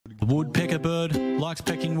The woodpecker bird likes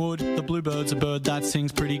pecking wood. The bluebird's a bird that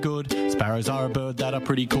sings pretty good. Sparrows are a bird that are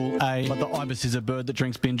pretty cool, eh? But the ibis is a bird that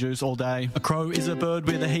drinks bin juice all day. A crow is a bird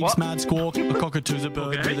with a heaps mad squawk. A cockatoo's a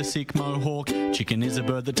bird with a sick mohawk. Chicken is a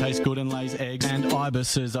bird that tastes good and lays eggs. And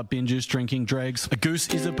ibises are bin juice drinking dregs. A goose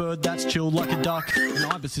is a bird that's chilled like a duck. An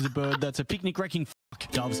ibis is a bird that's a picnic wrecking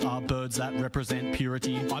fuck. Doves are birds that represent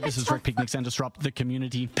purity. Ibises wreck picnics and disrupt the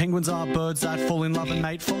community. Penguins are birds that fall in love and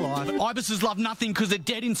mate for life. But ibises love nothing because they're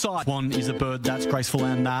dead inside. Swan is a bird that's graceful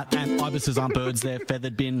and that. And ibises aren't birds, they're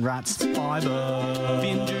feathered bin rats. Ibis,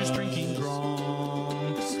 bin juice drinking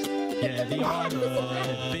gronks. Yeah, the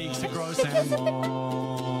ibis, beaks are gross and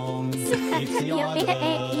long. It's the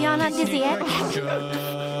ibis, you're not dizzy yet?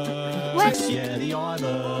 What? Yeah, the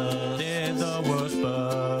ibis, they're the worst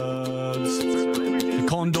birds. The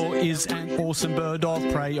condor is an awesome bird of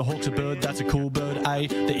prey. A hawk's a bird that's a cool bird, eh?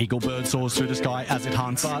 The eagle bird soars through the sky as it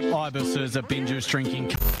hunts. But ibises are bin juice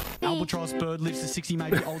drinking. Albatross bird lives to 60,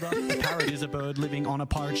 maybe older. A parrot is a bird living on a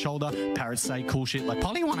pirate's shoulder. Parrots say cool shit like,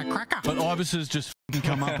 Polly, want a cracker? But ibises just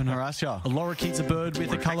come up and harass ya. A lorikeet's a bird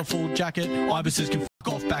with a colourful jacket. Ibises can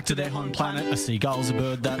off back to their home planet. A seagull's a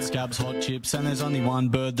bird that scabs hot chips. And there's only one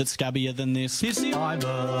bird that's scabbier than this. It's the ibis.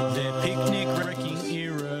 They're picnic wrecking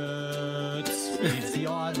irrits. It's the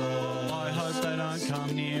ibis. I hope they don't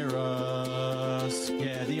come near us.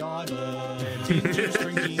 Yeah, the ibis. They're bin juice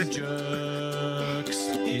drinking jerks.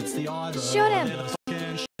 It's the ibis. Shoot him. They're the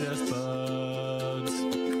fucking shittest birds.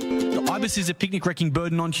 The ibis is a picnic-wrecking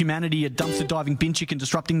burden on humanity, a dumpster-diving bin chicken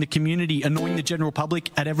disrupting the community, annoying the general public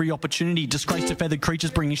at every opportunity, disgrace to feathered creatures,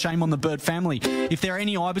 bringing shame on the bird family. If there are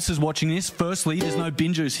any ibises watching this, firstly, there's no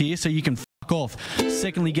bin juice here, so you can fuck off.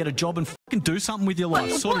 Secondly, get a job and fucking do something with your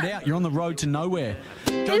life. Sort it out. You're on the road to nowhere.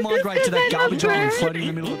 Go migrate to that garbage island floating in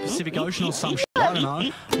the middle of the Pacific Ocean or some shit. I don't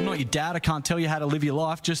know. I'm not your dad. I can't tell you how to live your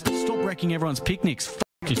life. Just stop wrecking everyone's picnics. Fuck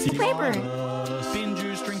it's the ibis. Bin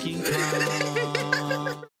juice drinking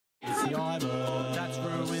cunt. It's the ibis that's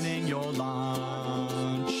ruining your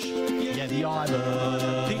lunch. Yeah, the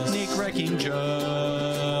ibis. Picnic wrecking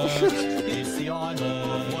jerk. It's the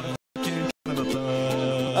ibis. What a fucking of a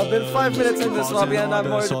bird. I've been 5 minutes in this lobby and I'm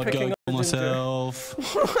already picking up the myself.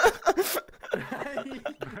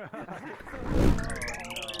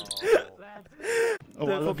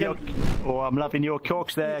 I'm loving your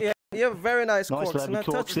corks there. Yeah, you have very nice corks. Nice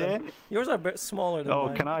corks there. Yours are a bit smaller than mine.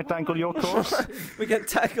 Oh, can I tangle your corks? We can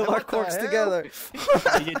tackle our corks together.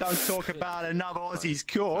 So you don't talk about another Aussie's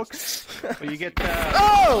corks, but you get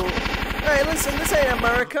Oh! Hey, listen, this ain't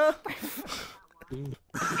America.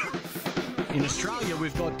 In Australia,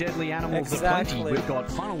 we've got deadly animals aplenty. We've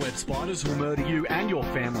got funnel web spiders who'll murder you and your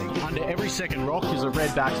family. Under every second rock is a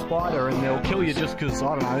redback spider, and they'll kill you just because,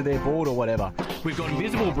 I don't know, they're bored or whatever. We've got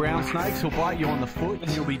invisible brown snakes who'll bite you on the foot,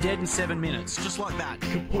 and you'll be dead in 7 minutes. Just like that,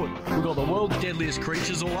 kaput. We've got the world's deadliest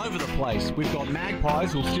creatures all over the place. We've got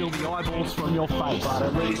magpies who'll steal the eyeballs from your face. But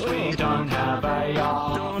at least we don't have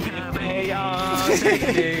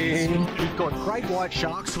We've got great white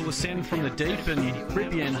sharks who'll ascend from the deep and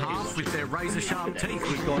rip you in half with their razor-sharp teeth.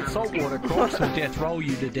 We've got saltwater crocs who'll death roll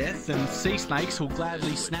you to death, and sea snakes who'll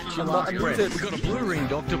gladly snatch your last breath. We've got a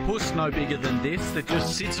blue-ringed octopus no bigger than this that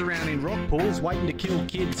just sits around in rock pools waiting to kill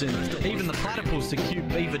kids, and even the platypus, the cute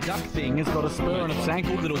beaver duck thing, has got a spur on its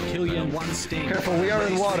ankle that'll kill you in one sting. Careful, we are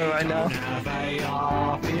in water right now.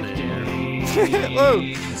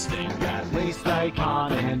 At least they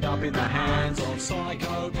can't end up in the hands of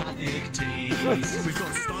psychopathic teens. We've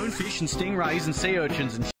got stonefish and stingrays and sea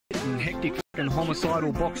urchins and shit and hectic and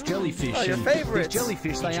homicidal box jellyfish. Oh, your favourites. These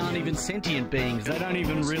jellyfish, they aren't even sentient beings. They don't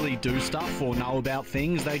even really do stuff or know about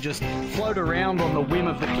things. They just float around on the whim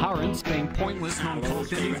of the currents, being pointless,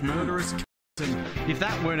 non-cognitive, murderous. And if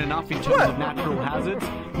that weren't enough in terms of natural hazards,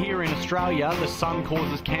 here in Australia, the sun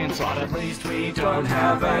causes cancer. But at least we don't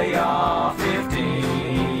have AR-15s.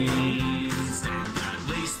 At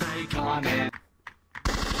least they can't end.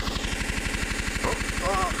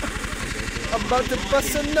 I'm about to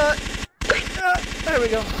bust a nut. There we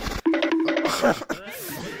go.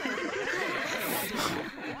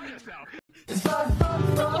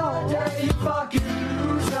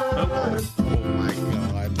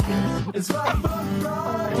 It's my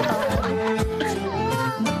Friday.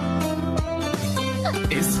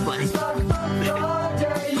 It's my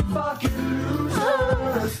Friday, you fucking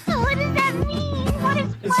losers. What does that mean? What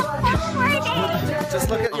is Friday? Just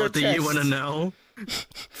look at your Do you want to know?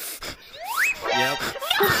 Yep.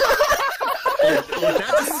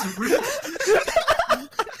 That's real.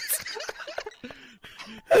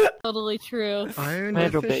 Totally true. I'm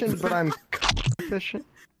efficient, but I'm efficient.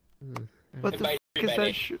 What the f*** is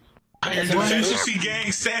that shit? Efficiency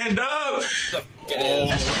gang, stand up!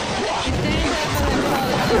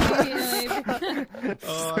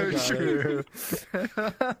 So true.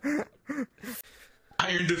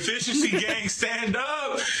 Iron deficiency gang, stand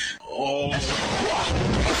up! Oh.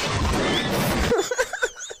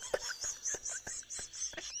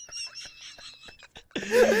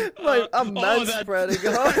 Like, I'm man spreading.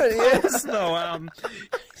 Yes. No,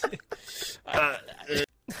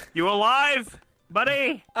 you alive,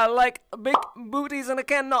 buddy? I like big booties and I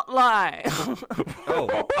cannot lie. Oh.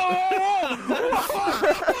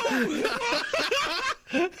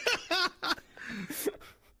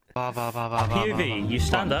 POV, you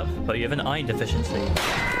stand up, but you have an iron deficiency.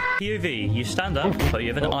 POV, you stand up, but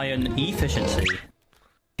you have an iron efficiency.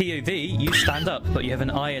 POV, you stand up, but you have an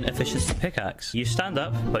iron efficiency pickaxe. You stand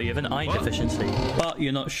up, but you have an iron deficiency. But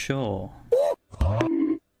you're not sure.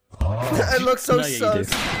 It looks so no, yeah, you do.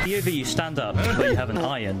 POV, you stand up, but you have an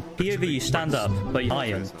iron. POV, you stand up, but you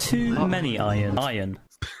iron. Too many iron. Iron.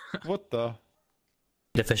 What the?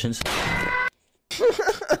 Deficiency.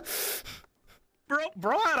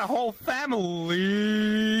 Bro had a whole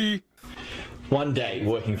family. One day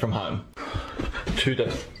working from home. 2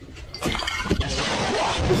 days.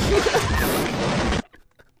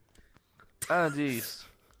 Oh jeez.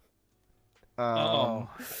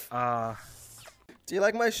 Do you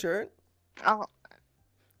like my shirt? Oh.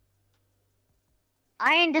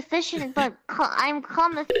 Iron deficient, but I'm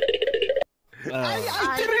common.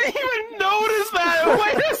 I didn't even notice that.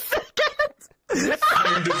 Wait a second.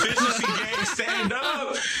 Iron deficiency gang, stand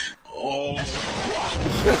up! Oh.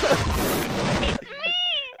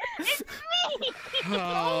 It's me!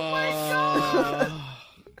 Oh my god!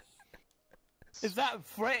 Is that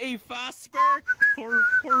Freddy Fazbear? Or.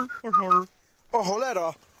 Oh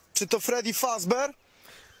cholera! Czy to Freddy Fazbear?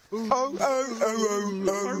 Oh, oh, oh, oh,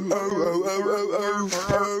 oh, oh, oh,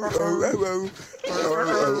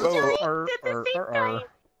 oh,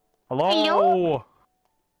 Hello.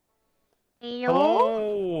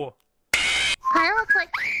 Hello? Kinda looks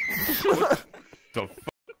like... The f***?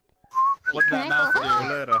 What that mouth do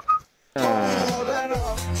later?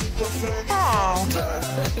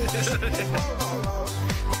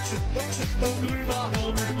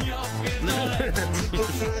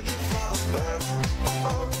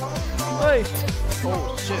 Wait.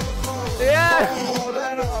 Oh shit. Yeah.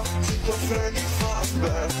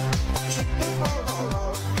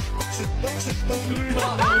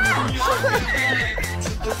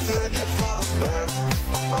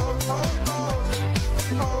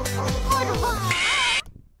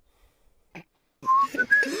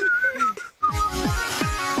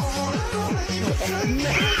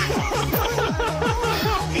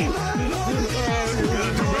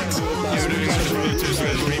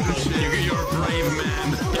 You're a brave man.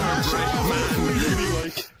 You're a brave man.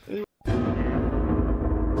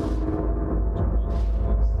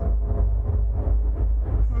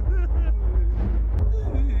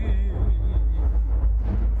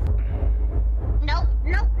 Nope,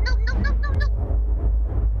 nope, nope, nope, nope, nope, nope.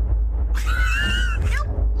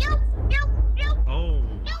 Nope. Oh,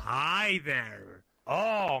 hi there.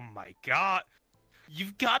 Oh my god.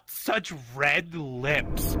 You've got such red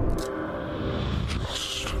lips.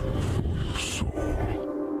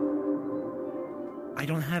 I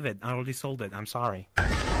don't have it. I already sold it. I'm sorry. Nope.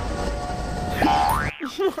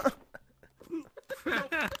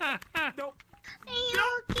 Are you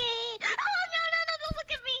okay? Oh, no, don't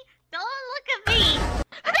look at me! Don't look at me!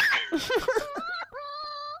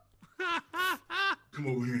 Come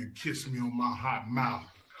over here and kiss me on my hot mouth.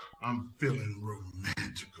 I'm feeling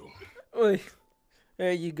romantical. Wait.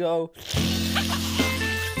 There you go.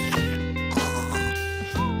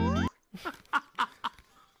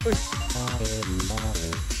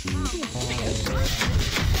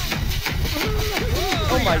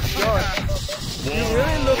 Oh my god. You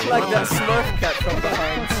really look like that Smurf cat from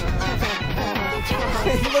behind.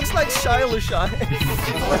 He looks like Shylashai.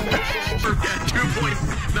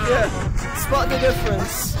 Yeah, spot the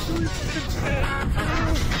difference.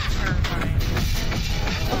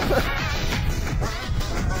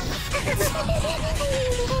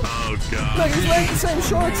 Oh god. Look, he's wearing the same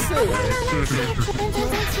shorts too.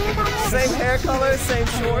 Same hair color, same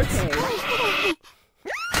shorts.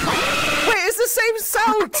 Wait, it's the same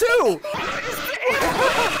sound too!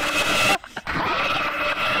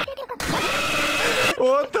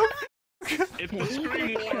 What the f? It's the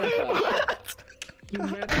scream war.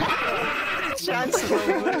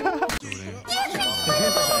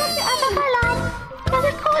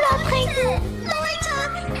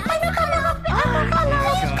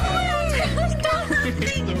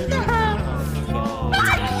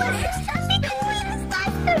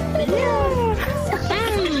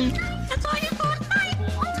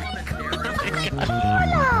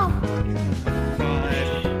 Cola!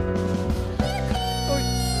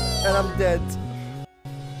 And I'm dead.